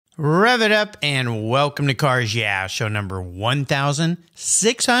Rev it up and welcome to Cars Yeah, show number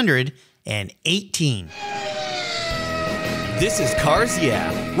 1618. This is Cars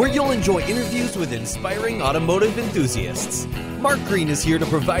Yeah, where you'll enjoy interviews with inspiring automotive enthusiasts. Mark Green is here to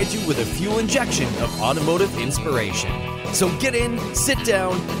provide you with a fuel injection of automotive inspiration. So get in, sit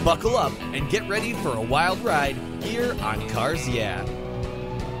down, buckle up, and get ready for a wild ride here on Cars Yeah.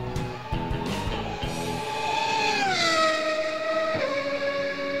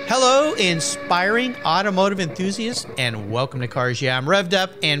 Hello, inspiring automotive enthusiasts, and welcome to Cars Yeah. I'm revved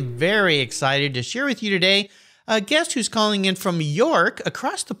up and very excited to share with you today a guest who's calling in from York,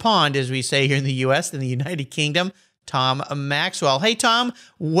 across the pond, as we say here in the U.S., in the United Kingdom, Tom Maxwell. Hey, Tom,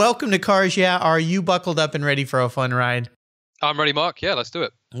 welcome to Cars Yeah. Are you buckled up and ready for a fun ride? I'm ready, Mark. Yeah, let's do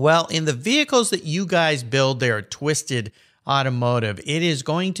it. Well, in the vehicles that you guys build there, Twisted Automotive, it is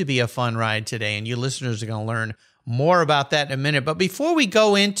going to be a fun ride today, and you listeners are going to learn more about that in a minute. But before we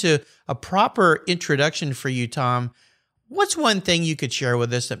go into a proper introduction for you, Tom, what's one thing you could share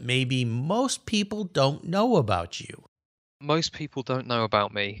with us that maybe most people don't know about you? Most people don't know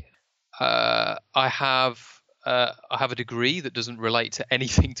about me. I have a degree that doesn't relate to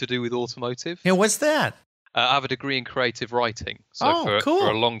anything to do with automotive. And what's that? I have a degree in creative writing. So cool. For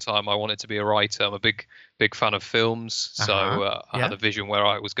a long time, I wanted to be a writer. I'm a big fan of films. So I had a vision where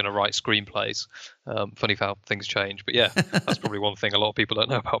I was going to write screenplays. Funny how things change. But yeah, that's probably one thing a lot of people don't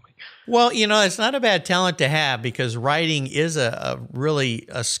know about me. Well, you know, it's not a bad talent to have, because writing is really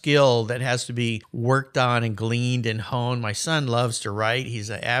a skill that has to be worked on and gleaned and honed. My son loves to write. He's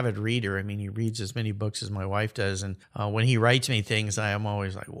an avid reader. I mean, he reads as many books as my wife does. And when he writes me things, I am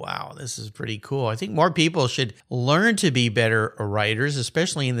always like, wow, this is pretty cool. I think more people should learn to be better writers,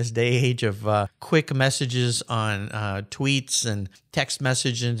 especially in this day age of quick messages on tweets and text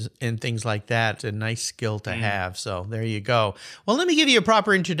messages and things like that. It's a nice skill to have. So there you go. Well, let me give you a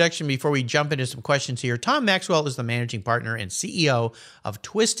proper introduction before we jump into some questions here. Tom Maxwell is the managing partner and CEO of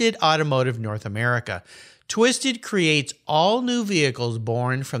Twisted Automotive North America. Twisted creates all new vehicles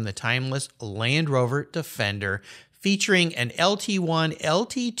born from the timeless Land Rover Defender, featuring an LT1,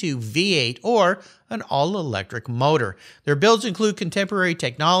 LT2 V8, or an all-electric motor. Their builds include contemporary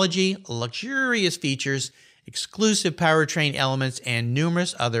technology, luxurious features, exclusive powertrain elements, and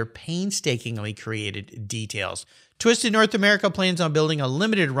numerous other painstakingly created details. Twisted North America plans on building a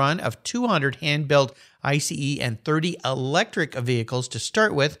limited run of 200 hand-built ICE and 30 electric vehicles to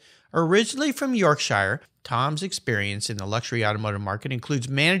start with. Originally from Yorkshire, Tom's experience in the luxury automotive market includes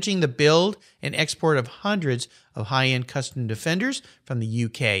managing the build and export of hundreds of high-end custom Defenders from the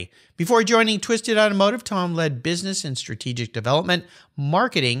UK. Before joining Twisted Automotive, Tom led business and strategic development,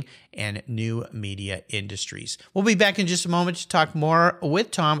 marketing, and new media industries. We'll be back in just a moment to talk more with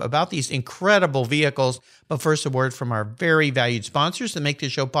Tom about these incredible vehicles. But first, a word from our very valued sponsors that make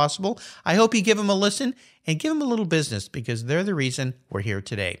this show possible. I hope you give them a listen and give them a little business, because they're the reason we're here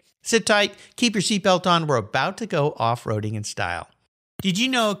today. Sit tight, keep your seatbelt on. We're about to go off-roading in style. Did you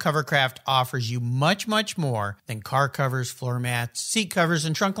know Covercraft offers you much, much more than car covers, floor mats, seat covers,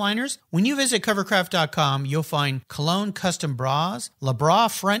 and trunk liners? When you visit covercraft.com, you'll find Cologne custom bras,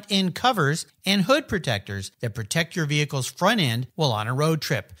 LeBras front end covers, and hood protectors that protect your vehicle's front end while on a road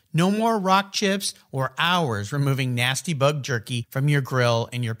trip. No more rock chips or hours removing nasty bug jerky from your grill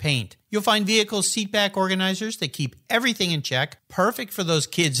and your paint. You'll find vehicle seat back organizers that keep everything in check, perfect for those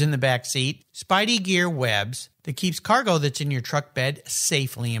kids in the back seat. Spidey gear webs that keeps cargo that's in your truck bed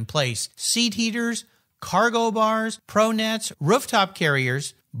safely in place. Seat heaters, cargo bars, pro nets, rooftop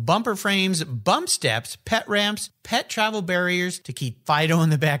carriers, bumper frames, bump steps, pet ramps, pet travel barriers to keep Fido in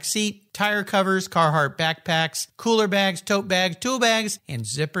the back seat, tire covers, Carhartt backpacks, cooler bags, tote bags, tool bags, and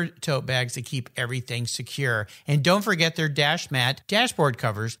zipper tote bags to keep everything secure. And don't forget their dash mat dashboard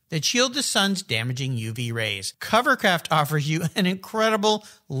covers that shield the sun's damaging UV rays. Covercraft offers you an incredible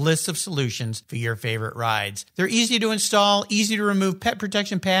list of solutions for your favorite rides. They're easy to install, easy to remove. Pet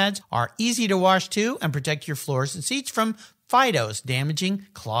protection pads are easy to wash too and protect your floors and seats from Fido's damaging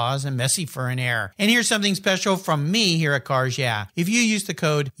claws and messy fur and air. And here's something special from me here at Cars Yeah. If you use the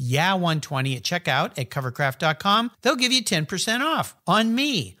code YEAH120 at checkout at covercraft.com, they'll give you 10% off on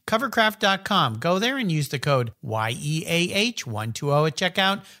me. Covercraft.com. Go there and use the code YEAH120 at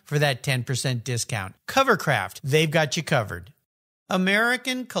checkout for that 10% discount. Covercraft. They've got you covered.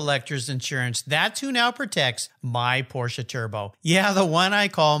 American Collectors Insurance. That's who now protects my Porsche Turbo. Yeah, the one I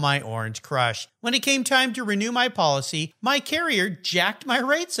call my Orange Crush. When it came time to renew my policy, my carrier jacked my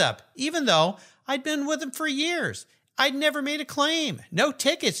rates up, even though I'd been with them for years. I'd never made a claim. No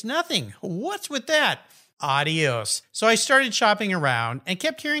tickets, nothing. What's with that? Adios. So I started shopping around and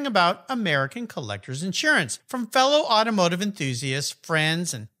kept hearing about American Collectors Insurance from fellow automotive enthusiasts,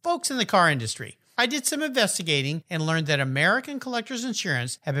 friends, and folks in the car industry. I did some investigating and learned that American Collectors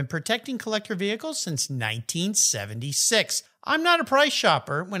Insurance have been protecting collector vehicles since 1976. I'm not a price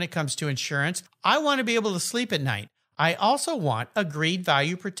shopper when it comes to insurance. I want to be able to sleep at night. I also want agreed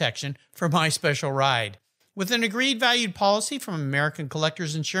value protection for my special ride. With an agreed valued policy from American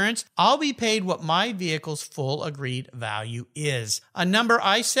Collectors Insurance, I'll be paid what my vehicle's full agreed value is, a number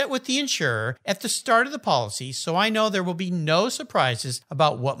I set with the insurer at the start of the policy so I know there will be no surprises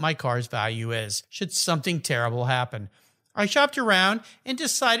about what my car's value is, should something terrible happen. I shopped around and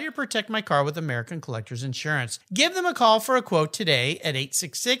decided to protect my car with American Collectors Insurance. Give them a call for a quote today at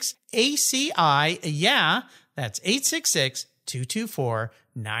 866-ACI-YEAH. That's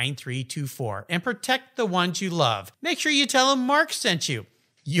 866-224-9324 and protect the ones you love. Make sure you tell them Mark sent you.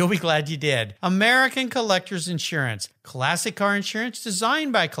 You'll be glad you did. American Collectors Insurance. Classic car insurance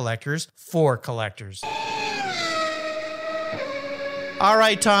designed by collectors for collectors. All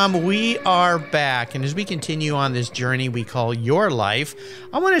right, Tom, we are back. And as we continue on this journey we call your life,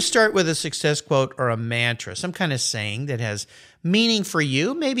 I want to start with a success quote or a mantra, some kind of saying that has meaning for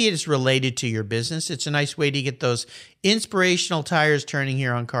you. Maybe it is related to your business. It's a nice way to get those inspirational tires turning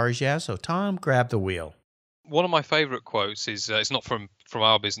here on Cars Yeah. So, Tom, grab the wheel. One of my favorite quotes is, it's not from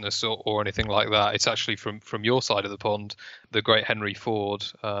our business or anything like that. It's actually from your side of the pond, the great Henry Ford.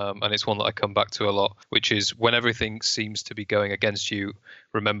 And it's one that I come back to a lot, which is, when everything seems to be going against you,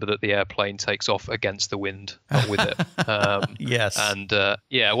 remember that the airplane takes off against the wind, not with it. Yes. And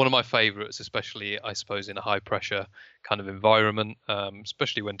one of my favorites, especially, I suppose, in a high pressure kind of environment,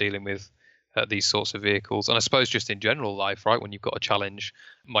 especially when dealing with these sorts of vehicles, and I suppose just in general life, right? When you've got a challenge.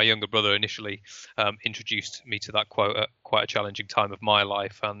 My younger brother initially introduced me to that quote at quite a challenging time of my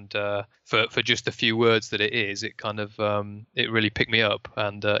life, and for just a few words that it is, it kind of it really picked me up,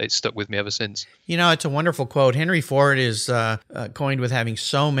 and it's stuck with me ever since. You know, it's a wonderful quote. Henry Ford is coined with having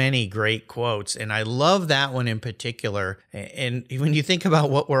so many great quotes, and I love that one in particular. And when you think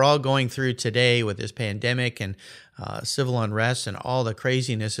about what we're all going through today with this pandemic and civil unrest and all the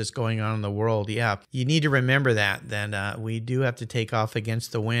craziness that's going on in the world, yeah, you need to remember that. Then we do have to take off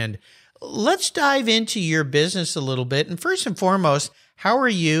against the wind. Let's dive into your business a little bit. And first and foremost, how are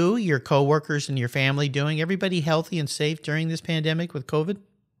you, your coworkers, and your family doing? Everybody healthy and safe during this pandemic with COVID?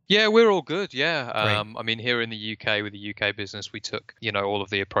 Yeah, we're all good. Yeah. I mean, here in the UK, with the UK business, we took, all of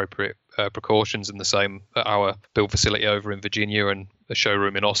the appropriate precautions, and the same at our build facility over in Virginia and a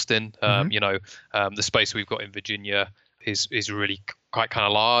showroom in Austin. The space we've got in Virginia is really quite kind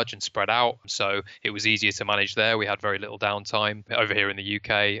of large and spread out, so it was easier to manage there. We had very little downtime. Over here in the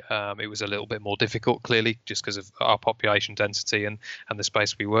UK, it was a little bit more difficult, clearly, just because of our population density and the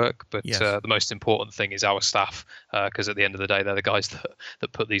space we work. But yes, the most important thing is our staff, because at the end of the day, they're the guys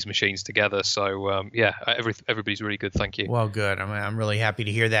that put these machines together. So everybody's really good. Thank you. Well, good. I'm really happy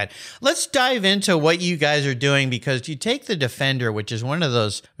to hear that. Let's dive into what you guys are doing, because you take the Defender, which is one of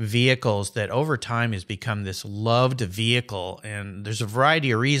those vehicles that over time has become this loved vehicle, and there's a variety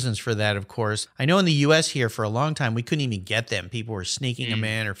of reasons for that, of course. I know in the U.S. here for a long time, we couldn't even get them. People were sneaking them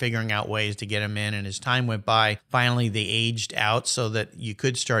in or figuring out ways to get them in. And as time went by, finally they aged out so that you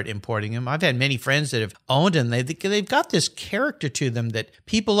could start importing them. I've had many friends that have owned them. They've got this character to them that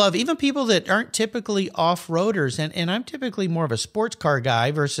people love, even people that aren't typically off-roaders. And I'm typically more of a sports car guy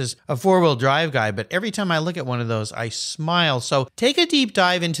versus a four-wheel drive guy. But every time I look at one of those, I smile. So take a deep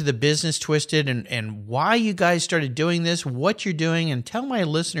dive into the business, Twisted, and why you guys started doing this, what you're doing, and tell my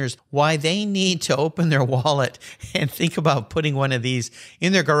listeners why they need to open their wallet and think about putting one of these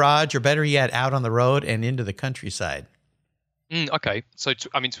in their garage, or better yet, out on the road and into the countryside. Okay. So,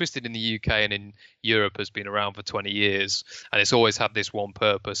 Twisted in the UK and in Europe has been around for 20 years, and it's always had this one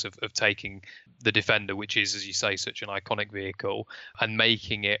purpose of taking the Defender, which is, as you say, such an iconic vehicle, and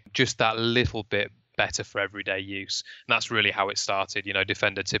making it just that little bit better for everyday use. And that's really how it started.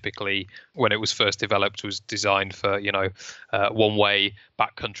 Defender typically, when it was first developed, was designed for, one-way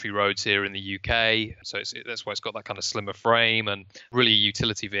backcountry roads here in the UK. So that's why it's got that kind of slimmer frame, and really a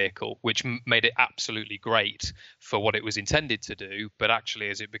utility vehicle, which made it absolutely great for what it was intended to do. But actually,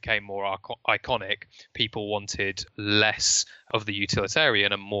 as it became more iconic, people wanted less of the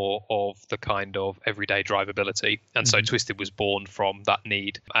utilitarian and more of the kind of everyday drivability. And so Twisted was born from that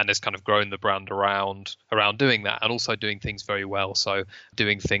need, and has kind of grown the brand around doing that, and also doing things very well. So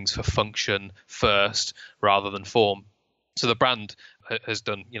doing things for function first rather than form. So the brand has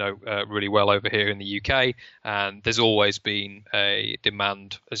done, really well over here in the UK, and there's always been a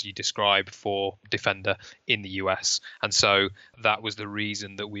demand, as you describe, for Defender in the US, and so that was the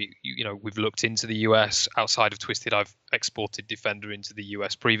reason that we've looked into the US. Outside of Twisted, I've exported Defender into the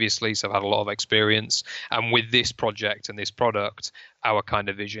US previously, so I've had a lot of experience. And with this project and this product, our kind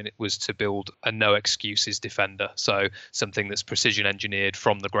of vision, it was to build a no excuses Defender, so something that's precision engineered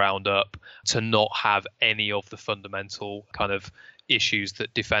from the ground up to not have any of the fundamental kind of issues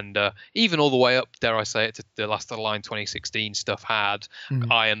that Defender, even all the way up, dare I say it, to the last of the line 2016 stuff had.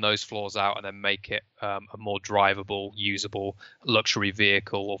 Iron those flaws out and then make it a more drivable, usable luxury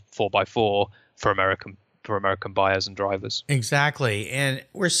vehicle or 4x4 for American buyers and drivers. Exactly. And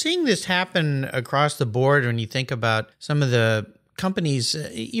we're seeing this happen across the board when you think about some of the companies,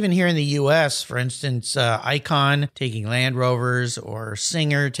 even here in the U.S., for instance, Icon taking Land Rovers or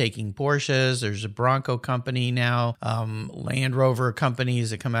Singer taking Porsches. There's a Bronco company now, Land Rover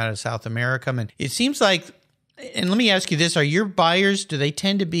companies that come out of South America. And it seems like, and let me ask you this, are your buyers, do they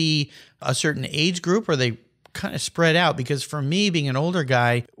tend to be a certain age group, or are they kind of spread out? Because for me, being an older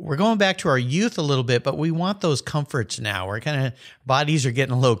guy, we're going back to our youth a little bit, but we want those comforts now. We're kind of, bodies are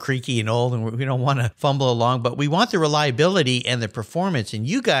getting a little creaky and old, and we don't want to fumble along, but we want the reliability and the performance. And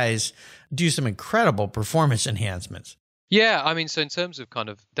you guys do some incredible performance enhancements. Yeah, I mean, so in terms of kind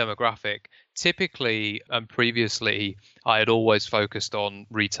of demographic, typically and previously, I had always focused on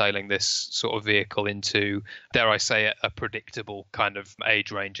retailing this sort of vehicle into, dare I say it, a predictable kind of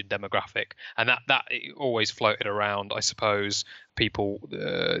age range and demographic. And that it always floated around, I suppose, people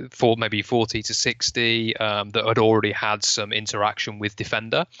for maybe 40 to 60 that had already had some interaction with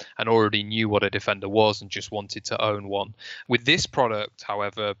Defender and already knew what a Defender was and just wanted to own one. With this product,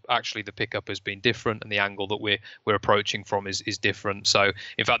 however, actually the pickup has been different, and the angle that we're approaching from is different. So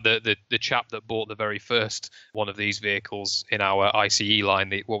in fact, the chap that bought the very first one of these vehicles in our ICE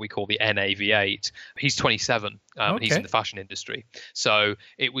line, what we call the NA V8, he's 27. And he's in the fashion industry. So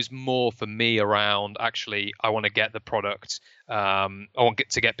it was more for me around, actually, I want to get the product. I want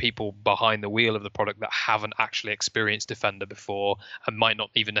to get people behind the wheel of the product that haven't actually experienced Defender before and might not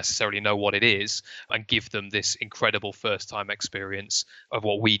even necessarily know what it is, and give them this incredible first-time experience of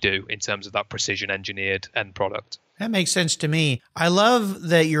what we do in terms of that precision engineered end product. That makes sense to me. I love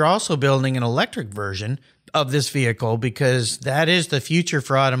that you're also building an electric version of this vehicle, because that is the future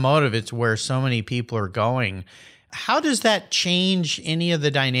for automotive. It's where so many people are going. How does that change any of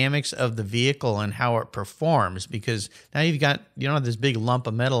the dynamics of the vehicle and how it performs? Because now you don't have this big lump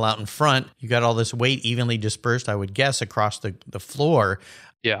of metal out in front. You got all this weight evenly dispersed, I would guess, across the floor.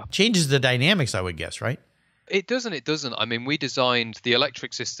 Yeah. Changes the dynamics, I would guess, right? It doesn't. I mean, we designed the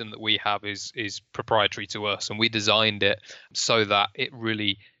electric system that we have is proprietary to us, and we designed it so that it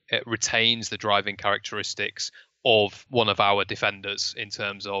retains the driving characteristics of one of our Defenders in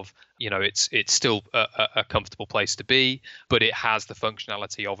terms of, it's still a comfortable place to be, but it has the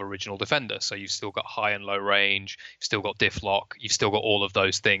functionality of original Defender. So you've still got high and low range, you've still got diff lock, you've still got all of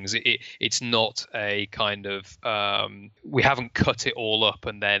those things. It's not a kind of, we haven't cut it all up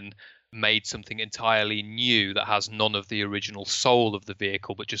and then made something entirely new that has none of the original soul of the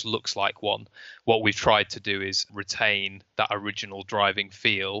vehicle but just looks like one. What we've tried to do is retain that original driving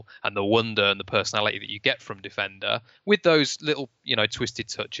feel and the wonder and the personality that you get from Defender, with those little twisted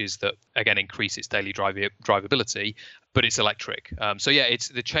touches that again increase its daily drivability, but it's electric. So yeah,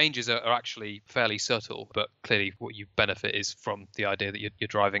 the changes are actually fairly subtle, but clearly what you benefit is from the idea that you're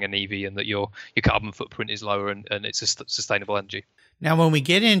driving an EV and that your carbon footprint is lower and it's a sustainable energy. Now, when we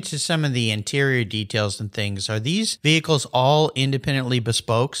get into some of the interior details and things, are these vehicles all independently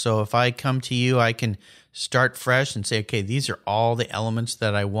bespoke? So if I come to you, I can start fresh and say, okay, these are all the elements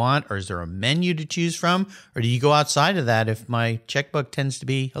that I want? Or is there a menu to choose from? Or do you go outside of that if my checkbook tends to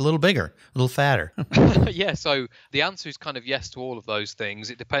be a little bigger, a little fatter? Yeah, so the answer is kind of yes to all of those things.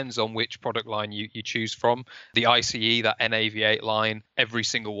 It depends on which product line you choose from. The ICE, that NAV8 line, every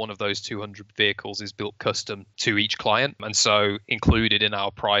single one of those 200 vehicles is built custom to each client. And so included in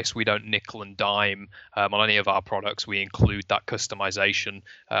our price, we don't nickel and dime on any of our products. We include that customization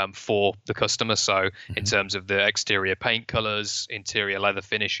for the customer. So in terms of the exterior paint colors, interior leather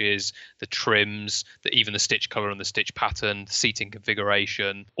finishes, the trims, even the stitch color and the stitch pattern, the seating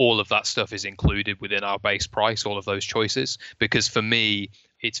configuration, all of that stuff is included within our base price, all of those choices. Because for me,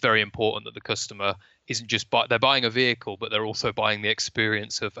 it's very important that the customer isn't just they're buying a vehicle, but they're also buying the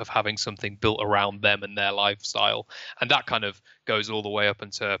experience of having something built around them and their lifestyle. And that kind of goes all the way up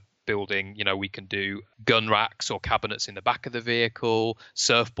into building, we can do gun racks or cabinets in the back of the vehicle,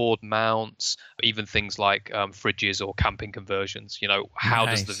 surfboard mounts, even things like fridges or camping conversions. How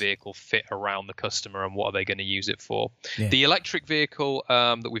does the vehicle fit around the customer and what are they going to use it for? Yeah. The electric vehicle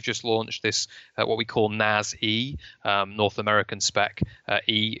that we've just launched, this what we call NAS E, North American spec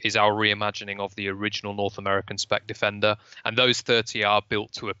E, is our reimagining of the original North American spec Defender. And those 30 are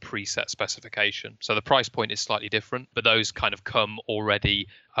built to a preset specification. So the price point is slightly different, but those kind of come already,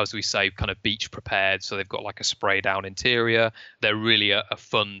 as we say, kind of beach prepared. So they've got like a spray down interior. They're really a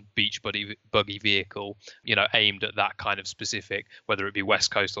fun beach buggy vehicle, aimed at that kind of specific, whether it be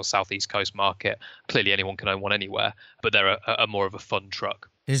West Coast or Southeast Coast market. Clearly anyone can own one anywhere, but they're a more of a fun truck.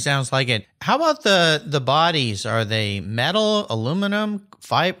 It sounds like it. How about the bodies? Are they metal, aluminum,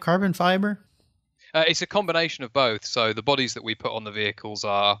 carbon fiber? It's a combination of both. So the bodies that we put on the vehicles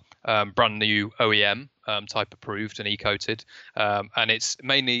are brand new OEM type approved and e-coated, and it's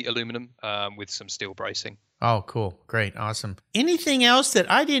mainly aluminum with some steel bracing. Oh, cool. Great. Awesome. Anything else that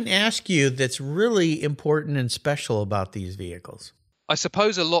I didn't ask you that's really important and special about these vehicles? I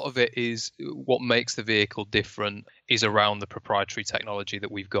suppose a lot of it is what makes the vehicle different is around the proprietary technology that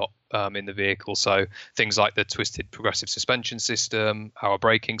we've got in the vehicle. So things like the twisted progressive suspension system, our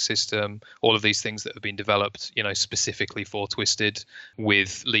braking system, all of these things that have been developed, specifically for twisted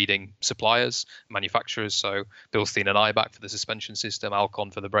with leading suppliers, manufacturers. So Bilstein and Ibach for the suspension system,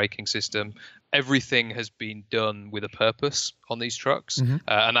 Alcon for the braking system. Everything has been done with a purpose on these trucks. Mm-hmm.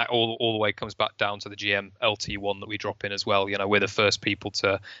 And that all the way comes back down to the GM LT1 that we drop in as well. We're the first people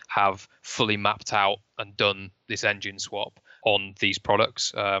to have fully mapped out and done this engine swap on these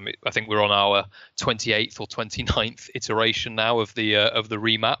products. I think we're on our 28th or 29th iteration now of the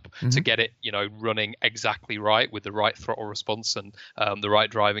remap to get it, running exactly right with the right throttle response and the right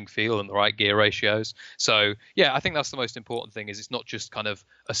driving feel and the right gear ratios. So yeah, I think that's the most important thing. Is it's not just kind of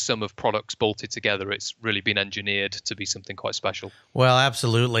a sum of products bolted together. It's really been engineered to be something quite special. Well,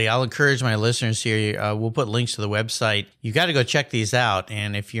 absolutely. I'll encourage my listeners here. We'll put links to the website. You got to go check these out.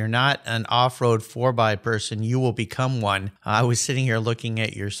 And if you're not an off-road 4x person, you will become one. I was sitting here looking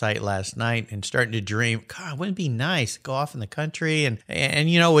at your site last night and starting to dream, God, wouldn't it be nice to go off in the country and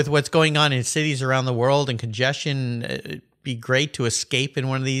with what's going on in cities around the world and congestion, it'd be great to escape in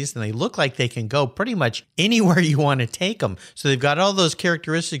one of these. And they look like they can go pretty much anywhere you want to take them. So they've got all those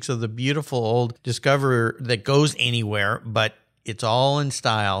characteristics of the beautiful old Discoverer that goes anywhere, but it's all in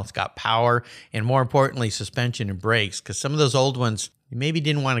style. It's got power and, more importantly, suspension and brakes, because some of those old ones, you maybe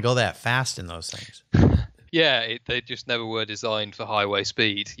didn't want to go that fast in those things. Yeah, they just never were designed for highway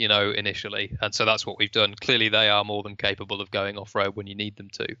speed, initially. And so that's what we've done. Clearly, they are more than capable of going off-road when you need them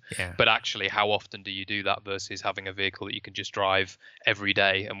to. Yeah. But actually, how often do you do that versus having a vehicle that you can just drive every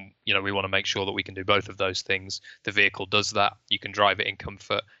day? And, we want to make sure that we can do both of those things. The vehicle does that. You can drive it in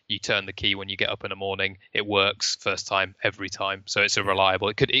comfort. You turn the key when you get up in the morning. It works first time, every time. So it's a reliable.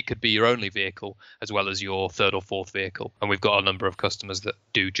 It could be your only vehicle as well as your third or fourth vehicle. And we've got a number of customers that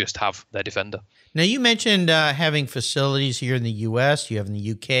do just have their Defender. Now, you mentioned having facilities here in the U.S., you have in the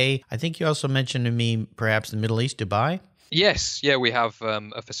U.K. I think you also mentioned to me perhaps the Middle East, Dubai? Yes. Yeah, we have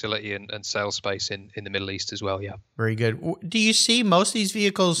a facility and sales space in the Middle East as well, yeah. Very good. Do you see most of these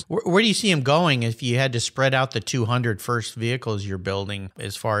vehicles, where do you see them going if you had to spread out the 200 first vehicles you're building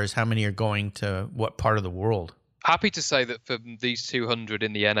as far as how many are going to what part of the world? Happy to say that for these 200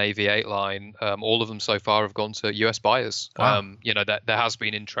 in the NA V8 line, all of them so far have gone to US buyers. Wow. That there has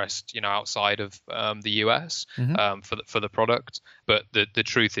been interest, outside of the US for the product. But the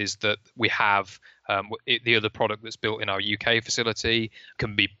truth is that we have the other product that's built in our UK facility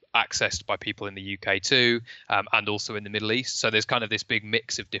can be accessed by people in the UK too, and also in the Middle East. So there's kind of this big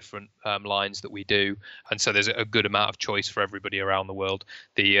mix of different lines that we do, and so there's a good amount of choice for everybody around the world.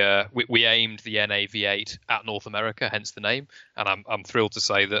 We aimed the NA V8 at North America, hence the name, and I'm thrilled to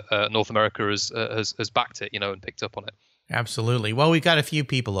say that North America has backed it, and picked up on it. Absolutely. Well, we've got a few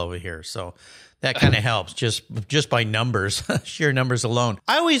people over here, so that kind of helps just by numbers, sheer numbers alone.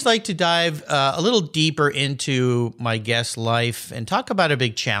 I always like to dive a little deeper into my guest's life and talk about a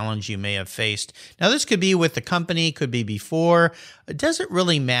big challenge you may have faced. Now, this could be with the company, could be before. It doesn't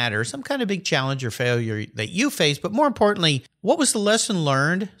really matter. Some kind of big challenge or failure that you faced, but more importantly, what was the lesson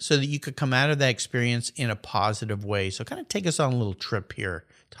learned so that you could come out of that experience in a positive way? So kind of take us on a little trip here,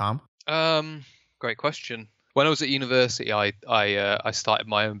 Tom. Great question. When I was at university, I started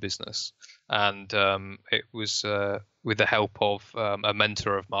my own business, and it was with the help of a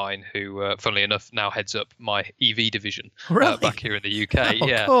mentor of mine who, funnily enough, now heads up my EV division back here in the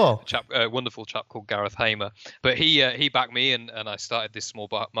UK. Oh, cool. A wonderful chap called Gareth Hamer. But he backed me, and I started this small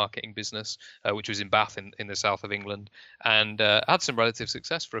marketing business, which was in Bath in the south of England, and had some relative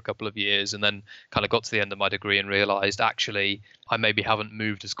success for a couple of years, and then kind of got to the end of my degree and realised actually I maybe haven't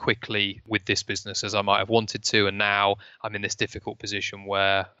moved as quickly with this business as I might have wanted to, and now I'm in this difficult position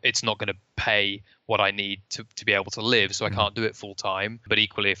where it's not going to pay what I need to be able to live, so I can't do it full time. But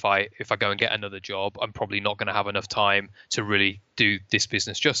equally, if I go and get another job, I'm probably not going to have enough time to really do this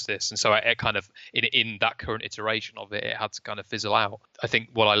business justice. And so it kind of in that current iteration of it had to kind of fizzle out. I think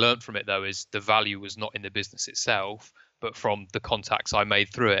what I learned from it though is the value was not in the business itself, but from the contacts I made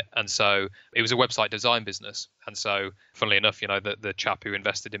through it. And so it was a website design business. And so, funnily enough, the chap who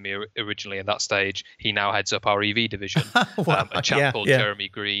invested in me originally at that stage, he now heads up our EV division. Wow. A chap called Jeremy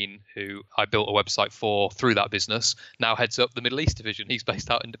Green, who I built a website for through that business, now heads up the Middle East division. He's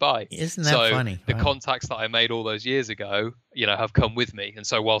based out in Dubai. Isn't that funny? The contacts that I made all those years ago, have come with me. And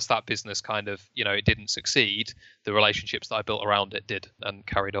so whilst that business kind of, it didn't succeed, the relationships that I built around it did and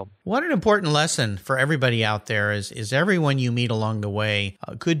carried on. What an important lesson for everybody out there is everyone you meet along the way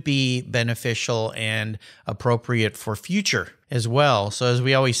could be beneficial and appropriate for future as well. So as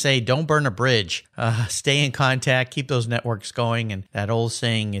we always say, don't burn a bridge. Stay in contact, keep those networks going. And that old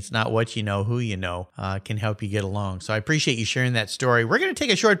saying, it's not what you know, who you know, can help you get along. So I appreciate you sharing that story. We're going to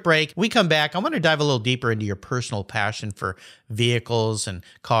take a short break. When we come back, I want to dive a little deeper into your personal passion for vehicles and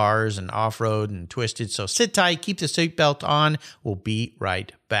cars and off-road and twisted. So sit tight, keep the seatbelt on. We'll be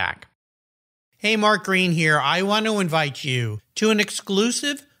right back. Hey, Mark Green here. I want to invite you to an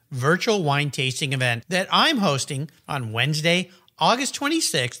exclusive virtual wine tasting event that I'm hosting on Wednesday, August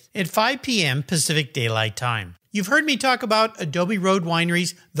 26th at 5 p.m. Pacific Daylight Time. You've heard me talk about Adobe Road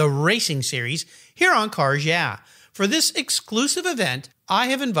Winery's The Racing Series here on Cars Yeah! For this exclusive event, I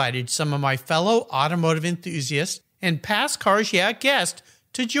have invited some of my fellow automotive enthusiasts and past Cars Yeah! Guests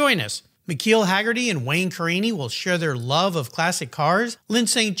to join us. McKeel Haggerty and Wayne Carini will share their love of classic cars. Lynn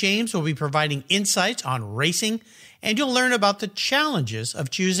St. James will be providing insights on racing, and you'll learn about the challenges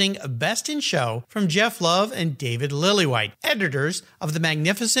of choosing Best in Show from Jeff Love and David Lillywhite, editors of the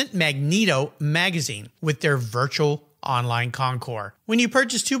magnificent Magneto magazine, with their virtual online concours. When you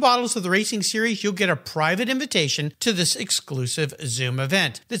purchase 2 bottles of the Racing Series, you'll get a private invitation to this exclusive Zoom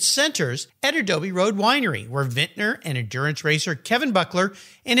event that centers at Adobe Road Winery, where vintner and endurance racer Kevin Buckler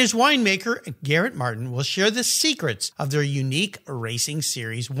and his winemaker Garrett Martin will share the secrets of their unique Racing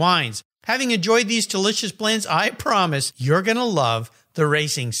Series wines. Having enjoyed these delicious blends, I promise you're going to love the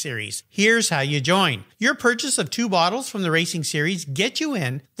Racing Series. Here's how you join. Your purchase of 2 bottles from the Racing Series gets you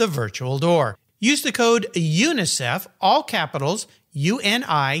in the virtual door. Use the code UNICEF, all capitals,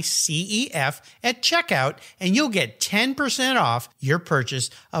 UNICEF, at checkout, and you'll get 10% off your purchase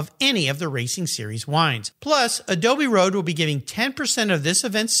of any of the Racing Series wines. Plus, Adobe Road will be giving 10% of this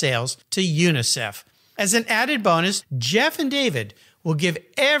event's sales to UNICEF. As an added bonus, Jeff and David will give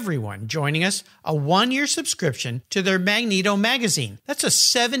everyone joining us a 1-year subscription to their Magneto magazine. That's a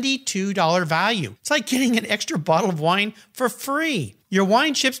 $72 value. It's like getting an extra bottle of wine for free. Your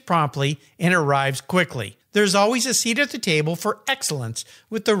wine ships promptly and arrives quickly. There's always a seat at the table for excellence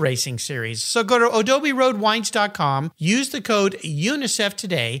with the Racing Series. So go to adoberoadwines.com, use the code UNICEF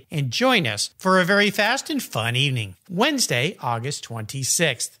today, and join us for a very fast and fun evening. Wednesday, August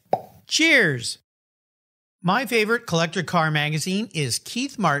 26th. Cheers! My favorite collector car magazine is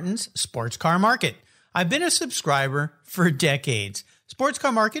Keith Martin's Sports Car Market. I've been a subscriber for decades. Sports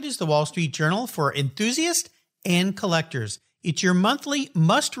Car Market is the Wall Street Journal for enthusiasts and collectors. It's your monthly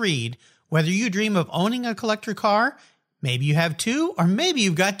must-read, whether you dream of owning a collector car, maybe you have 2, or maybe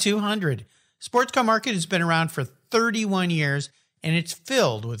you've got 200. Sports Car Market has been around for 31 years, and it's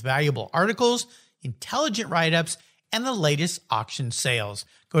filled with valuable articles, intelligent write-ups, and the latest auction sales.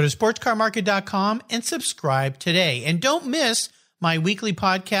 Go to sportscarmarket.com and subscribe today. And don't miss my weekly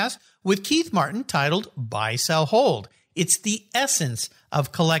podcast with Keith Martin titled Buy, Sell, Hold. It's the essence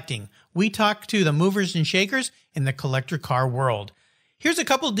of collecting. We talk to the movers and shakers in the collector car world. Here's a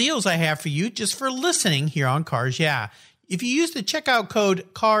couple deals I have for you just for listening here on Cars Yeah! If you use the checkout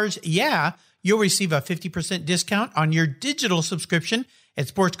code Cars Yeah!, you'll receive a 50% discount on your digital subscription at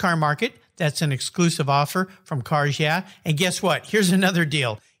Sports Car Market. That's an exclusive offer from Cars Yeah! And guess what? Here's another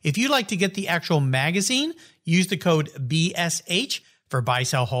deal. If you'd like to get the actual magazine, use the code BSH for Buy,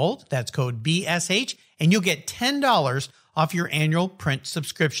 Sell, Hold. That's code BSH, and you'll get $10 off your annual print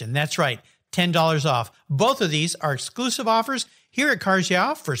subscription. That's right, $10 off. Both of these are exclusive offers here at Cars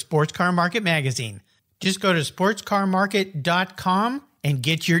Yeah! For Sports Car Market magazine. Just go to sportscarmarket.com and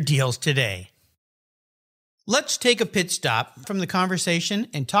get your deals today. Let's take a pit stop from the conversation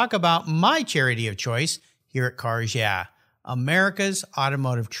and talk about my charity of choice here at Cars Yeah, America's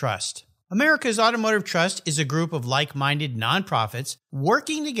Automotive Trust. America's Automotive Trust is a group of like-minded nonprofits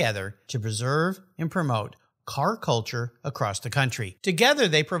working together to preserve and promote car culture across the country. Together,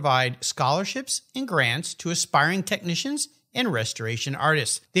 they provide scholarships and grants to aspiring technicians and restoration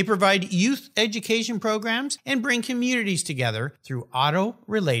artists. They provide youth education programs and bring communities together through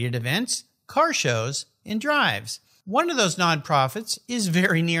auto-related events, car shows, and drives. One of those nonprofits is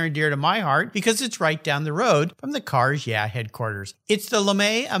very near and dear to my heart because it's right down the road from the Cars Yeah headquarters. It's the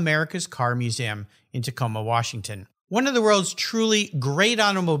LeMay America's Car Museum in Tacoma, Washington. One of the world's truly great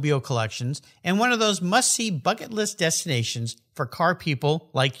automobile collections and one of those must-see bucket list destinations for car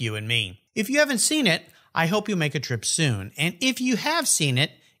people like you and me. If you haven't seen it, I hope you make a trip soon. And if you have seen it,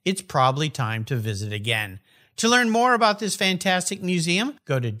 it's probably time to visit again. To learn more about this fantastic museum,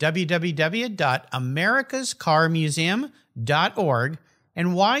 go to www.americascarmuseum.org.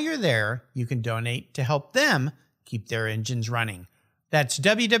 And while you're there, you can donate to help them keep their engines running. That's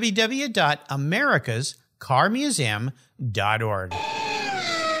www.americascarmuseum.org.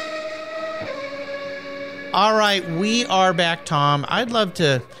 All right, we are back, Tom. I'd love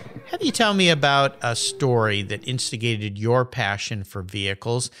to have you tell me about a story that instigated your passion for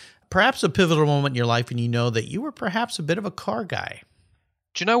vehicles. Perhaps a pivotal moment in your life, and you know that you were perhaps a bit of a car guy.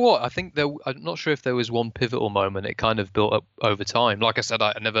 Do you know what? I think I'm not sure if there was one pivotal moment. It kind of built up over time. Like I said,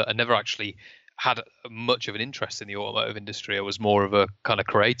 I never actually had much of an interest in the automotive industry. I was more of a kind of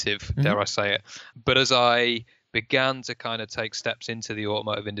creative, dare I say it. But as I began to kind of take steps into the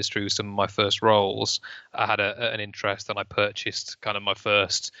automotive industry with some of my first roles, I had an interest, and I purchased kind of my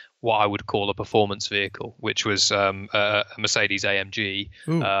first, what I would call a performance vehicle, which was a Mercedes AMG.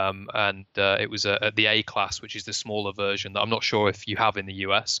 And it was the A class, which is the smaller version that I'm not sure if you have in the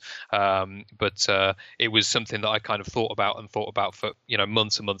US. But it was something that I kind of thought about for,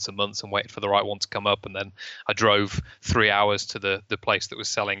 months and months and months, and waited for the right one to come up. And then I drove 3 hours to the place that was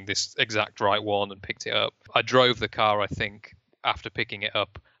selling this exact right one and picked it up. I drove the car, I think, after picking it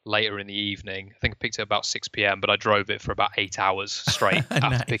up later in the evening. I think I picked it about 6 p.m., but I drove it for about 8 hours straight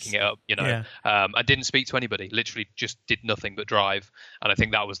after picking it up. I didn't speak to anybody, literally just did nothing but drive. And I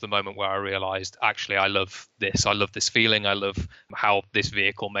think that was the moment where I realized, actually, I love this. I love this feeling. I love how this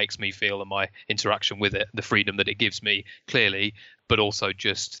vehicle makes me feel and my interaction with it, the freedom that it gives me, clearly, but also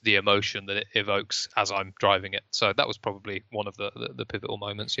just the emotion that it evokes as I'm driving it. So that was probably one of the pivotal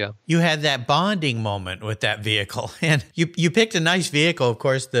moments, yeah. You had that bonding moment with that vehicle. And you picked a nice vehicle, of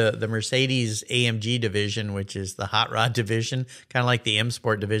course, the Mercedes AMG division, which is the hot rod division, kind of like the M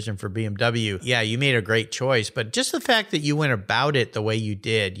Sport division for BMW. Yeah, you made a great choice. But just the fact that you went about it the way you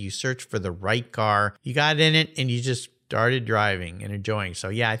did, you searched for the right car, you got in it, and you just started driving and enjoying. So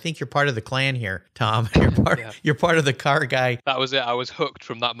yeah, I think you're part of the clan here, Tom. You're part of the car guy. That was it. I was hooked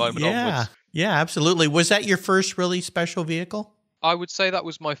from that moment onwards. Yeah, absolutely. Was that your first really special vehicle? I would say that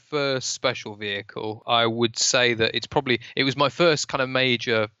was my first special vehicle. I would say that it was my first kind of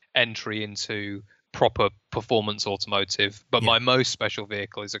major entry into proper performance automotive, but my most special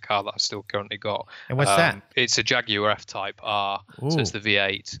vehicle is a car that I've still currently got. And what's that? It's a Jaguar F-Type R. So it's the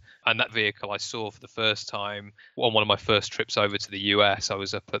V8. And that vehicle I saw for the first time on one of my first trips over to the US. I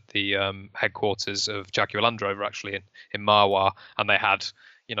was up at the headquarters of Jaguar Land Rover, actually, in Marwa, and they had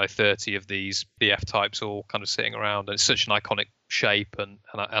 30 of these, the F-Types, all kind of sitting around. And it's such an iconic shape, and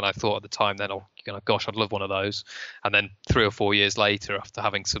I thought at the time then, gosh, I'd love one of those. And then 3 or 4 years later, after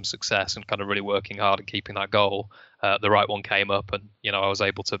having some success and kind of really working hard and keeping that goal, the right one came up, and I was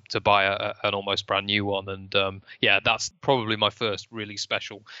able to buy an almost brand new one. And that's probably my first really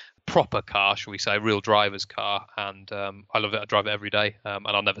special proper car, shall we say, real driver's car. And I love it. I drive it every day, and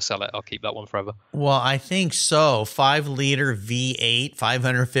I'll never sell it. I'll keep that one forever. Well, I think so. 5-liter V8,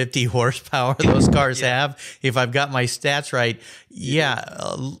 550 horsepower those cars have, if I've got my stats right.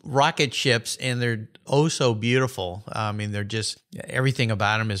 Rocket ships, and they're oh so beautiful. I mean, they're just, everything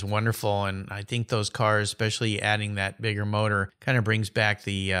about them is wonderful. And I think those cars, especially adding that bigger motor, kind of brings back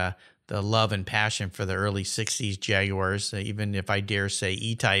the love and passion for the early 60s Jaguars, even if I dare say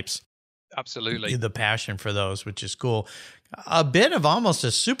E-types. Absolutely. The passion for those, which is cool. A bit of almost a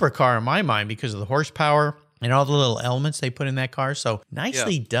supercar in my mind because of the horsepower and all the little elements they put in that car. So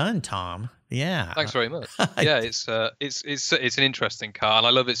nicely done, Tom. Yeah. Thanks very much. Yeah, it's an interesting car, and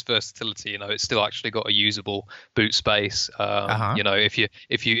I love its versatility. It's still actually got a usable boot space.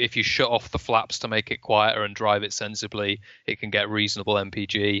 If you shut off the flaps to make it quieter and drive it sensibly, it can get reasonable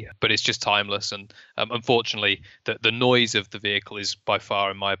MPG. But it's just timeless, and unfortunately, the noise of the vehicle is by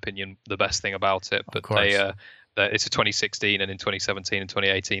far, in my opinion, the best thing about it. But it's a 2016, and in 2017 and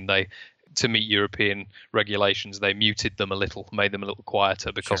 2018, to meet European regulations, they muted them a little, made them a little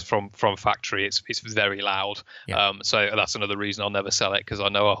quieter, because Sure. from factory it's very loud. Yeah. So that's another reason I'll never sell it, because I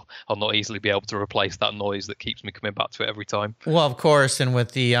know I'll not easily be able to replace that noise that keeps me coming back to it every time. Well, of course, and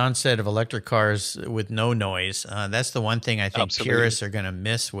with the onset of electric cars with no noise, that's the one thing I think Absolutely. purists are going to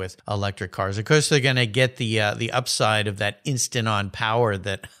miss with electric cars. Of course, they're going to get the upside of that instant-on power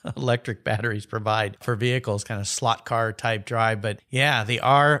that electric batteries provide for vehicles, kind of slot car type drive. But yeah, they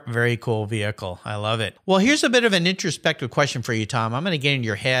are a very cool vehicle. I love it. Well, here's a bit of an introspective question for you, Tom. I'm going to get in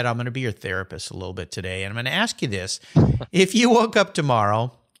your head. I'm going to be your therapist a little bit today, and I'm going to ask you this. If you woke up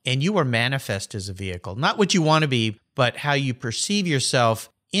tomorrow and you were manifest as a vehicle, not what you want to be, but how you perceive yourself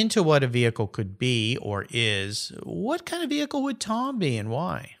into what a vehicle could be or is, what kind of vehicle would Tom be and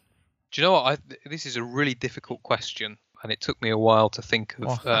why? Do you know what? This is a really difficult question, and it took me a while to think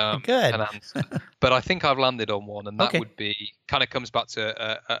of good. an answer. But I think I've landed on one, and that Okay. would be, kind of comes back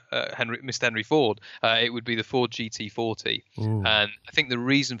to Mr. Henry Ford. It would be the Ford GT40. Ooh. And I think the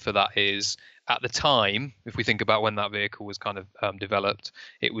reason for that is, at the time, if we think about when that vehicle was kind of developed,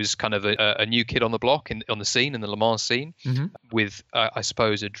 it was kind of a new kid on the block, on the scene, in the Le Mans scene, with, I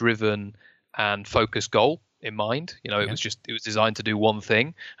suppose, a driven and focused goal in mind. You know, it was designed to do one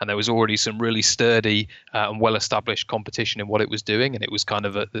thing, and there was already some really sturdy and well-established competition in what it was doing, and it was kind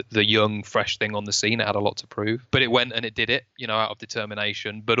of the young, fresh thing on the scene. It had a lot to prove, but it went and it did it, you know, out of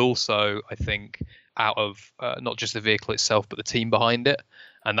determination, but also, I think, out of not just the vehicle itself, but the team behind it.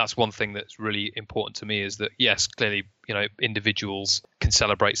 And that's one thing that's really important to me, is that, yes, clearly, you know, individuals can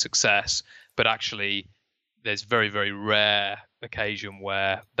celebrate success, but actually there's very, very rare occasion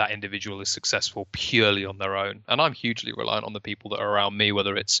where that individual is successful purely on their own. And I'm hugely reliant on the people that are around me,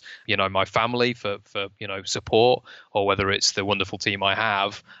 whether it's, you know, my family for you know, support, or whether it's the wonderful team I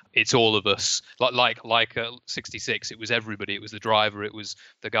have. It's all of us. Like 66, it was everybody. It was the driver, it was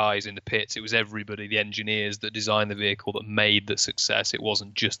the guys in the pits, it was everybody, the engineers that designed the vehicle, that made the success. It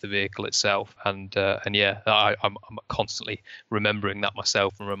wasn't just the vehicle itself. And yeah, I'm constantly remembering that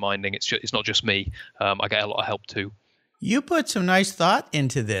myself, and reminding it's not just me. I get a lot of help too. You put some nice thought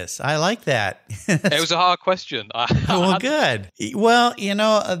into this. I like that. It was a hard question. Well, good. Well, you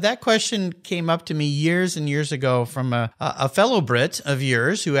know, that question came up to me years and years ago from a fellow Brit of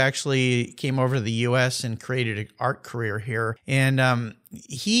yours who actually came over to the U.S. and created an art career here. And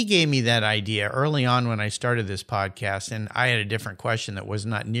he gave me that idea early on when I started this podcast, and I had a different question that was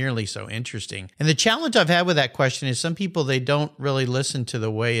not nearly so interesting. And the challenge I've had with that question is some people, they don't really listen to the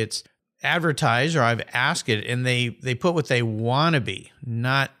way it's advertise, or I've asked it, and they put what they want to be,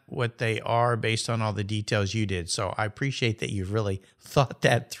 not what they are, based on all the details you did. So I appreciate that you've really thought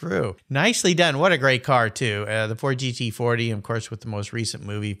that through. Nicely done. What a great car too. The Ford GT40, of course, with the most recent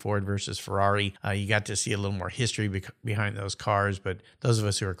movie, Ford versus Ferrari, you got to see a little more history behind those cars. But those of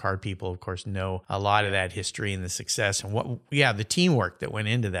us who are car people, of course, know a lot of that history and the success and the teamwork that went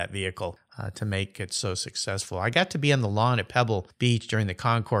into that vehicle to make it so successful. I got to be on the lawn at Pebble Beach during the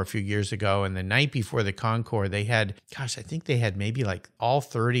Concours a few years ago, and the night before the Concours, they had, I think they had maybe like all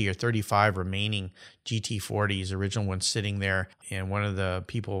 30 or 35 remaining GT40s, original ones, sitting there, and one of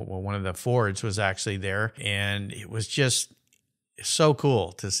the Fords was actually there, and it was just so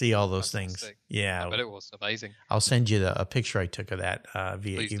cool to see all those things. Yeah. I bet it was amazing. I'll send you a picture I took of that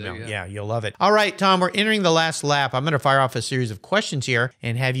via Please email. do, Yeah, you'll love it. All right, Tom, we're entering the last lap. I'm going to fire off a series of questions here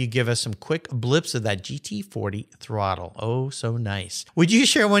and have you give us some quick blips of that GT40 throttle. Oh, so nice. Would you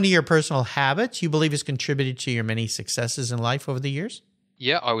share one of your personal habits you believe has contributed to your many successes in life over the years?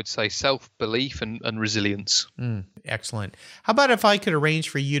 Yeah, I would say self-belief and resilience. Excellent. How about if I could arrange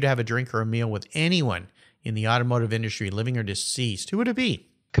for you to have a drink or a meal with anyone in the automotive industry, living or deceased? Who would it be?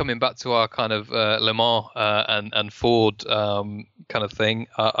 Coming back to our kind of Le Mans and Ford kind of thing,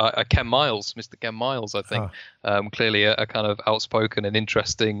 Ken Miles, Mr. Ken Miles, I think. Clearly a kind of outspoken and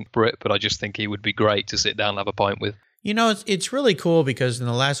interesting Brit, but I just think he would be great to sit down and have a pint with. You know, it's really cool because in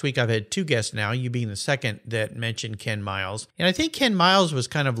the last week I've had two guests now, you being the second that mentioned Ken Miles. And I think Ken Miles was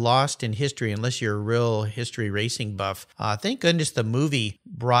kind of lost in history unless you're a real history racing buff. Thank goodness the movie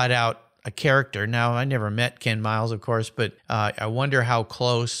brought out a character. Now, I never met Ken Miles, of course, but I wonder how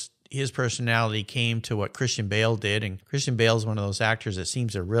close his personality came to what Christian Bale did. And Christian Bale is one of those actors that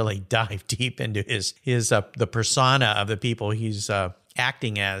seems to really dive deep into his the persona of the people he's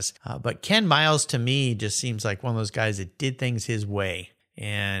acting as. But Ken Miles, to me, just seems like one of those guys that did things his way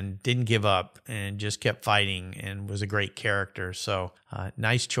and didn't give up and just kept fighting and was a great character. So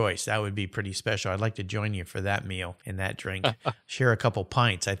nice choice. That would be pretty special. I'd like to join you for that meal and that drink. Share a couple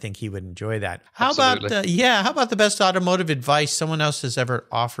pints. I think he would enjoy that. How about the best automotive advice someone else has ever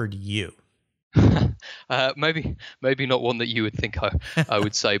offered you? Maybe not one that you would think I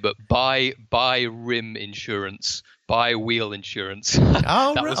would say, but buy rim insurance, buy wheel insurance.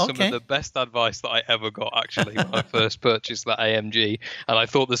 Oh, That was some okay. of the best advice that I ever got, actually, when I first purchased that AMG. And I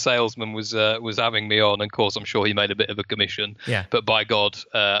thought the salesman was having me on. And of course, I'm sure he made a bit of a commission. Yeah. But by God,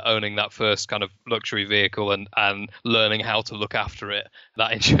 owning that first kind of luxury vehicle and learning how to look after it,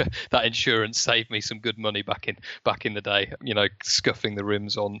 that insurance saved me some good money back in the day. You know, scuffing the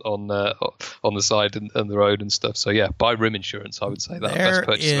rims on the side and the road and stuff. So yeah, buy rim insurance. I would say that best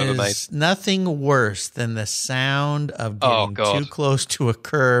purchase I've ever made. There is nothing worse than the sound of Oh, getting God. too close to a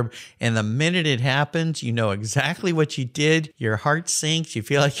curb, and the minute it happens, you know exactly what you did. Your heart sinks. You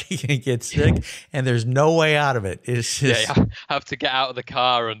feel like you're going to get sick, and there's no way out of it. It's just, Yeah, you have to get out of the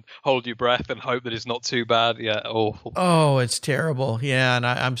car and hold your breath and hope that it's not too bad. Yeah, awful. oh, it's terrible. Yeah, and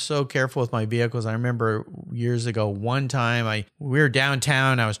I'm so careful with my vehicles. I remember years ago, one time we were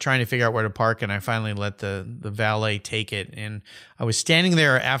downtown. I was trying to figure out where to park, and I finally let the valet take it. And I was standing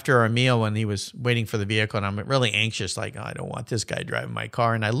there after our meal when he was waiting for the vehicle, and I'm really anxious, like, oh, I don't want this guy driving my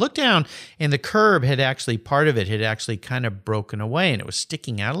car. And I looked down, and the curb part of it had actually kind of broken away, and it was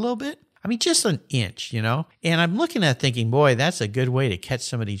sticking out a little bit. I mean, just an inch, you know? And I'm looking at it thinking, boy, that's a good way to catch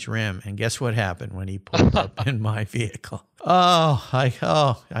somebody's rim. And guess what happened when he pulled up in my vehicle?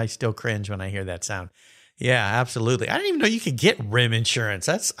 I still cringe when I hear that sound. Yeah, absolutely. I didn't even know you could get rim insurance.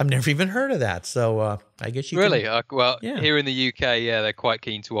 I've never even heard of that. So I guess you Really? can. Well, Yeah. here in the UK, yeah, they're quite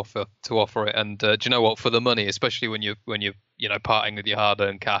keen to offer it. And do you know what? For the money, especially when you're parting with your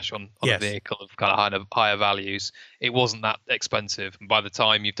hard-earned cash on Yes. a vehicle of kind of higher values, it wasn't that expensive. And by the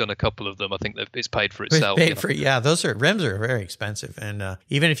time you've done a couple of them, I think that it's paid for itself. Paid for, yeah, rims are very expensive. And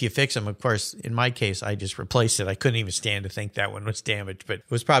even if you fix them, of course, in my case, I just replaced it. I couldn't even stand to think that one was damaged, but it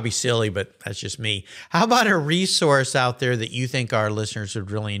was probably silly, but that's just me. How about a resource out there that you think our listeners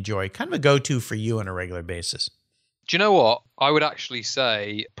would really enjoy? Kind of a go-to for you on a regular basis. Do you know what? I would actually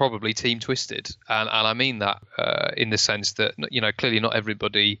say probably Team Twisted, and I mean that in the sense that, you know, clearly not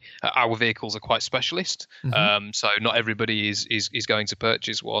everybody, our vehicles are quite specialist, so not everybody is going to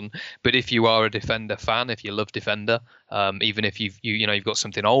purchase one. But if you are a Defender fan, if you love Defender, even if you've got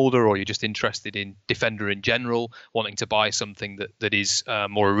something older, or you're just interested in Defender in general, wanting to buy something that is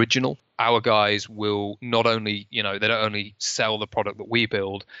more original, our guys will not only, they don't only sell the product that we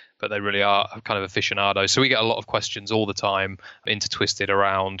build, but they really are kind of aficionados. So we get a lot of questions all the time into Twisted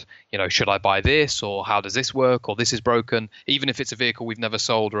around, should I buy this, or how does this work, or this is broken. Even if it's a vehicle we've never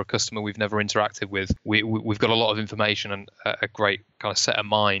sold or a customer we've never interacted with, we've got a lot of information and a great kind of set of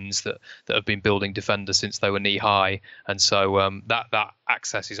minds that have been building Defender since they were knee high. And so that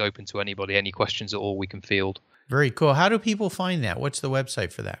access is open to anybody. Any questions at all we can field. Very cool. How do people find that? What's the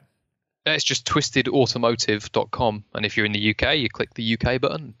website for that? It's just twistedautomotive.com. And if you're in the UK, you click the UK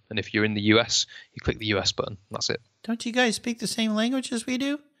button. And if you're in the US, you click the US button. That's it. Don't you guys speak the same language as we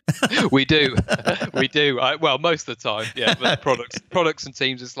do? We do. We do. Well, most of the time, yeah. But products and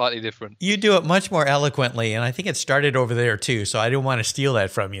teams are slightly different. You do it much more eloquently, and I think it started over there too, so I didn't want to steal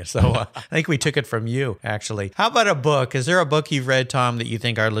that from you. So I think we took it from you, actually. How about a book? Is there a book you've read, Tom, that you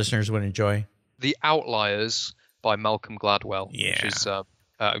think our listeners would enjoy? The Outliers by Malcolm Gladwell, Yeah. which is...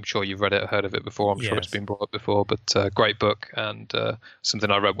 I'm sure you've read it, heard of it before. I'm sure it's been brought up before, but great book, and something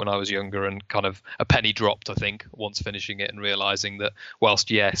I read when I was younger, and kind of a penny dropped, I think, once finishing it and realizing that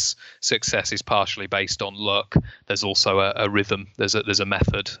whilst, yes, success is partially based on luck, there's also a rhythm, there's a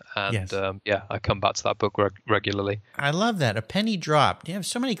method, and I come back to that book regularly. I love that. A penny drop. You have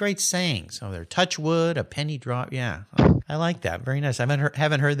so many great sayings. Oh, they're touch wood, a penny drop. Yeah. I like that. Very nice. I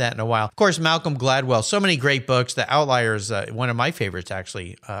haven't heard that in a while. Of course, Malcolm Gladwell, so many great books. The Outliers, one of my favorites,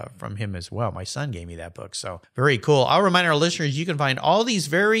 actually, from him as well. My son gave me that book, so very cool. I'll remind our listeners, you can find all these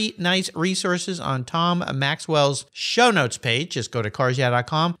very nice resources on Tom Maxwell's show notes page. Just go to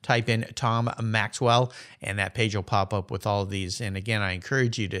carsyeah.com, type in Tom Maxwell, and that page will pop up with all of these. And again, I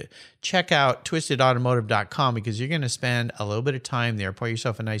encourage you to check out twistedautomotive.com, because you're going to spend a little bit of time there. Pour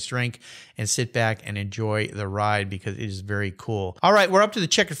yourself a nice drink and sit back and enjoy the ride, because it is very cool. All right, we're up to the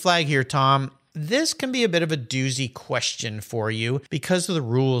checkered flag here, Tom. This can be a bit of a doozy question for you because of the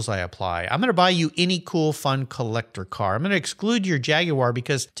rules I apply. I'm going to buy you any cool, fun collector car. I'm going to exclude your Jaguar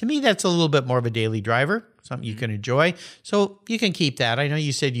because to me, that's a little bit more of a daily driver, something you can enjoy. So you can keep that. I know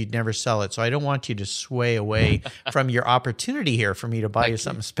you said you'd never sell it, so I don't want you to sway away from your opportunity here for me to buy you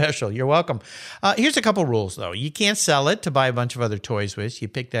something special. You're welcome. Here's a couple rules, though. You can't sell it to buy a bunch of other toys with. You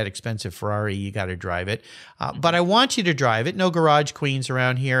pick that expensive Ferrari, you got to drive it. But I want you to drive it. No garage queens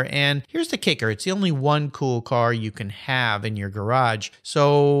around here. And here's the kicker. It's the only one cool car you can have in your garage.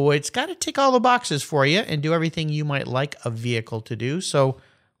 So it's got to tick all the boxes for you and do everything you might like a vehicle to do. So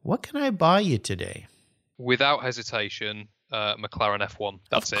What can I buy you today? Without hesitation, McLaren F1.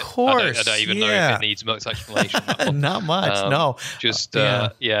 That's of it. Course, I don't even know if it needs much explanation. Not much, no. Just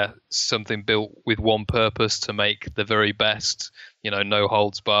something built with one purpose, to make the very best. No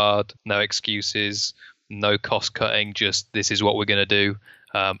holds barred, no excuses, no cost cutting. Just, this is what we're going to do.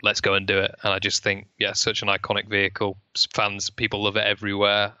 Let's go and do it. And I just think, such an iconic vehicle. People love it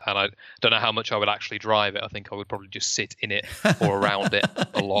everywhere. And I don't know how much I would actually drive it. I think I would probably just sit in it or around it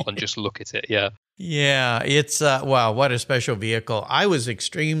a lot and just look at it. Yeah. Yeah, it's, wow, what a special vehicle. I was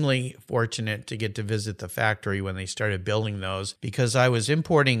extremely fortunate to get to visit the factory when they started building those, because I was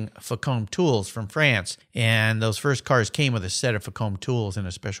importing Facom tools from France. And those first cars came with a set of Facom tools in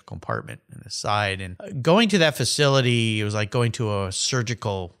a special compartment in the side. And going to that facility, it was like going to a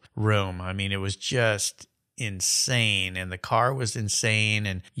surgical room. I mean, it was just insane, and the car was insane.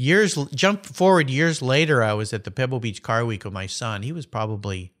 And jump forward years later, I was at the Pebble Beach Car Week with my son. He was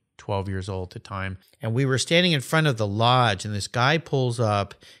probably 12 years old at the time. And we were standing in front of the lodge, and this guy pulls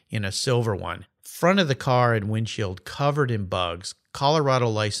up in a silver one. Front of the car and windshield covered in bugs, Colorado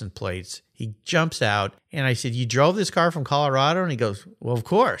license plates. He jumps out, and I said, "You drove this car from Colorado?" And he goes, "Well, of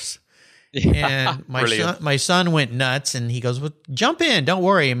course." And my son went nuts, and he goes, "Well, jump in. Don't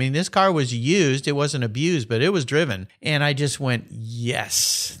worry. I mean, this car was used. It wasn't abused, but it was driven." And I just went,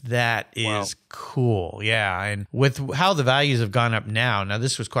 yes, that is cool. Yeah. And with how the values have gone up now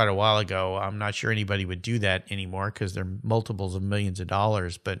this was quite a while ago. I'm not sure anybody would do that anymore because they're multiples of millions of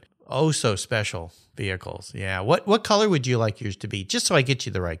dollars, but oh, so special vehicles. Yeah. What color would you like yours to be? Just so I get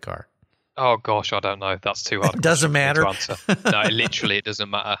you the right car. Oh gosh, I don't know. That's too hard. It doesn't matter. To answer. No, it doesn't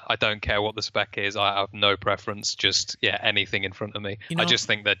matter. I don't care what the spec is. I have no preference. Just anything in front of me. I just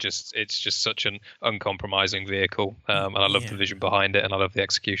think it's just such an uncompromising vehicle, and I love the vision behind it, and I love the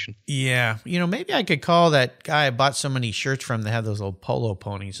execution. Yeah, maybe I could call that guy I bought so many shirts from that have those little polo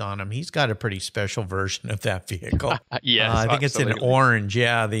ponies on them. He's got a pretty special version of that vehicle. Yes, I think it's in orange.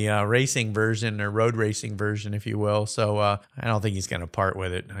 Yeah, the racing version, or road racing version, if you will. So I don't think he's going to part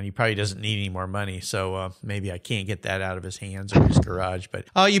with it, and he probably doesn't need any more money, so maybe I can't get that out of his hands or his garage. But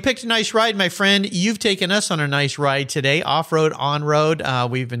you picked a nice ride, my friend. You've taken us on a nice ride today, off-road, on-road.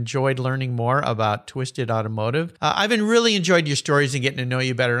 We've enjoyed learning more about Twisted Automotive. I've really enjoyed your stories and getting to know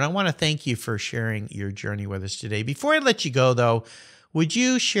you better, and I want to thank you for sharing your journey with us today. Before I let you go, though, would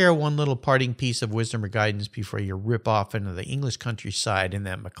you share one little parting piece of wisdom or guidance before you rip off into the English countryside in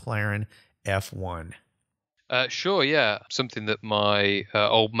that McLaren F1? Sure, yeah. Something that my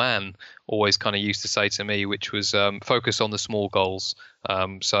old man always kind of used to say to me, which was focus on the small goals.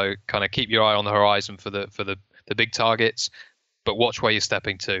 So kind of keep your eye on the horizon for the big targets, but watch where you're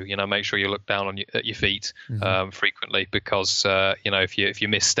stepping to. Make sure you look down at your feet frequently, because if you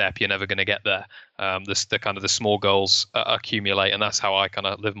misstep, you're never going to get there. The small goals accumulate, and that's how I kind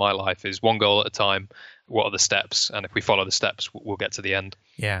of live my life: is one goal at a time. What are the steps? And if we follow the steps, we'll get to the end.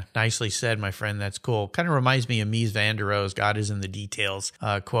 Yeah, nicely said, my friend. That's cool. Kind of reminds me of Mies van der Rohe's "God is in the details"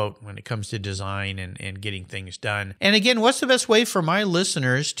 quote when it comes to design and getting things done. And again, what's the best way for my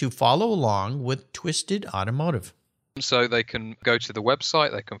listeners to follow along with Twisted Automotive? So they can go to the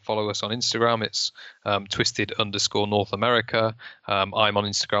website. They can follow us on Instagram. It's twisted_North America. I'm on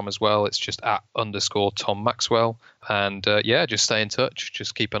Instagram as well. It's just @_Tom Maxwell. And just stay in touch.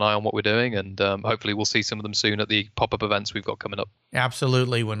 Just keep an eye on what we're doing. And hopefully we'll see some of them soon at the pop-up events we've got coming up.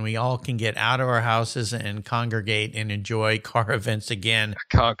 Absolutely. When we all can get out of our houses and congregate and enjoy car events again. It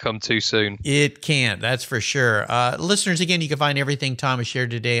can't come too soon. It can't. That's for sure. Listeners, again, you can find everything Tom has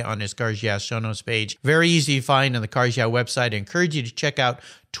shared today on his Cars Yeah show notes page. Very easy to find on the Cars Yeah website. I encourage you to check out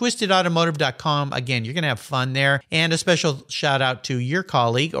twistedautomotive.com. Again, you're going to have fun there. And a special shout out to your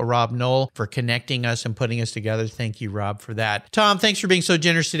colleague, Rob Knoll, for connecting us and putting us together. Thank you, Rob, for that. Tom, thanks for being so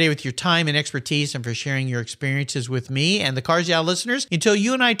generous today with your time and expertise, and for sharing your experiences with me and the Cars Yeah listeners. Until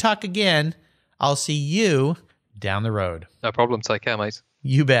you and I talk again, I'll see you down the road. No problem. Take care, mate.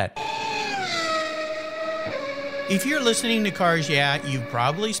 You bet. If you're listening to Cars Yeah, you've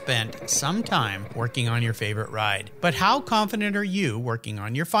probably spent some time working on your favorite ride. But how confident are you working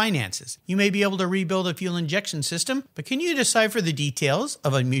on your finances? You may be able to rebuild a fuel injection system, but can you decipher the details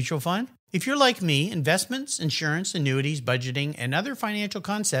of a mutual fund? If you're like me, investments, insurance, annuities, budgeting, and other financial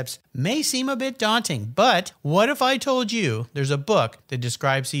concepts may seem a bit daunting, but what if I told you there's a book that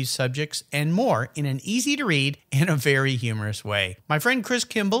describes these subjects and more in an easy-to-read and a very humorous way? My friend Chris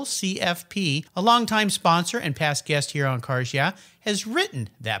Kimball, CFP, a longtime sponsor and past guest here on Cars Yeah, has written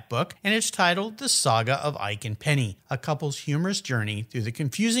that book, and it's titled The Saga of Ike and Penny, a couple's humorous journey through the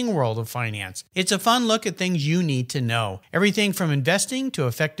confusing world of finance. It's a fun look at things you need to know, everything from investing to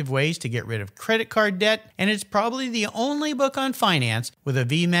effective ways to get rid of credit card debt, and it's probably the only book on finance with a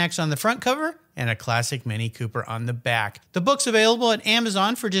VMAX on the front cover and a classic Mini Cooper on the back. The book's available at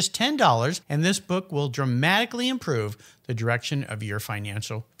Amazon for just $10, and this book will dramatically improve the direction of your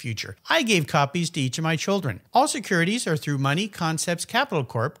financial future. I gave copies to each of my children. All securities are through Money Concepts Capital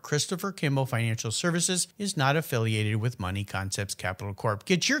Corp. Christopher Kimball Financial Services is not affiliated with Money Concepts Capital Corp.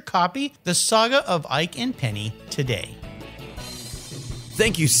 Get your copy, The Saga of Ike and Penny, today.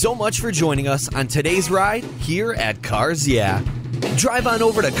 Thank you so much for joining us on today's ride here at Cars Yeah. Drive on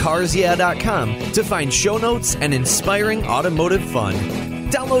over to carsyeah.com to find show notes and inspiring automotive fun.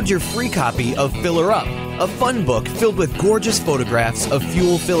 Download your free copy of Filler Up, a fun book filled with gorgeous photographs of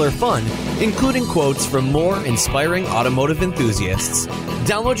fuel filler fun, including quotes from more inspiring automotive enthusiasts.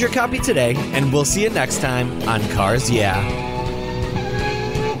 Download your copy today, and we'll see you next time on Cars Yeah.